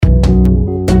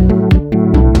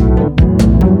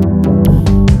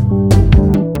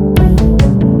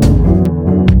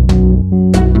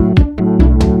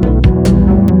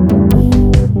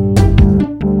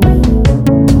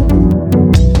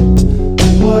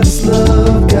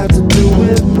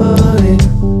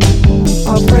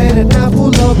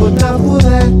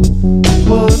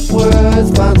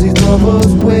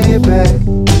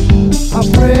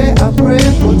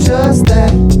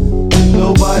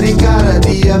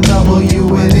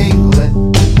W in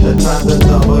England, the time the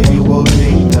W will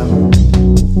kingdom.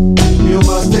 You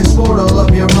must export all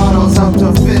of your models out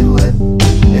to Finland,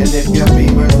 and if your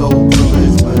beamer's old to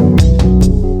Lisbon.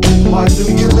 Why do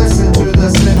you listen to the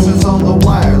censors on the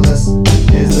wireless?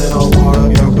 Is it all part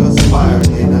of your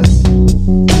conspiriness?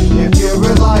 If your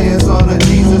reliance on a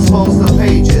Jesus phones the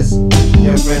pages,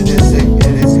 your friend is sick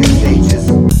and it's contagious.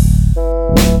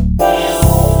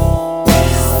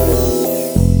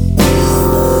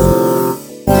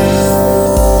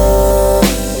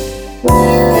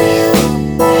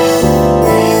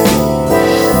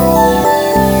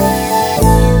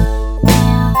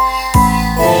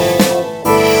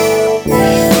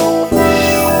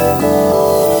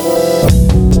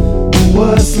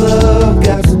 What's love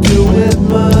got to do with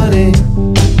money?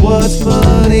 What's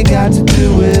money got to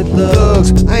do with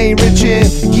looks? I ain't rich and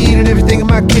eating everything in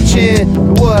my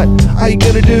kitchen. What are you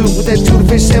gonna do with that tuna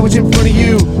fish sandwich in front of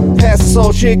you? Pass the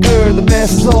salt shaker, the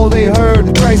masses all they heard.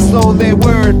 The Christ is on their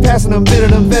word, passing them,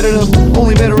 bidding them, vetting them.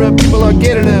 Only veteran people are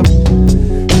getting them.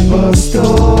 Bust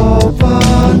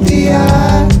open the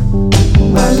eye,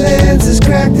 my lens is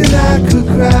cracked and I could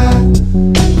cry.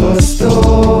 Bust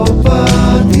open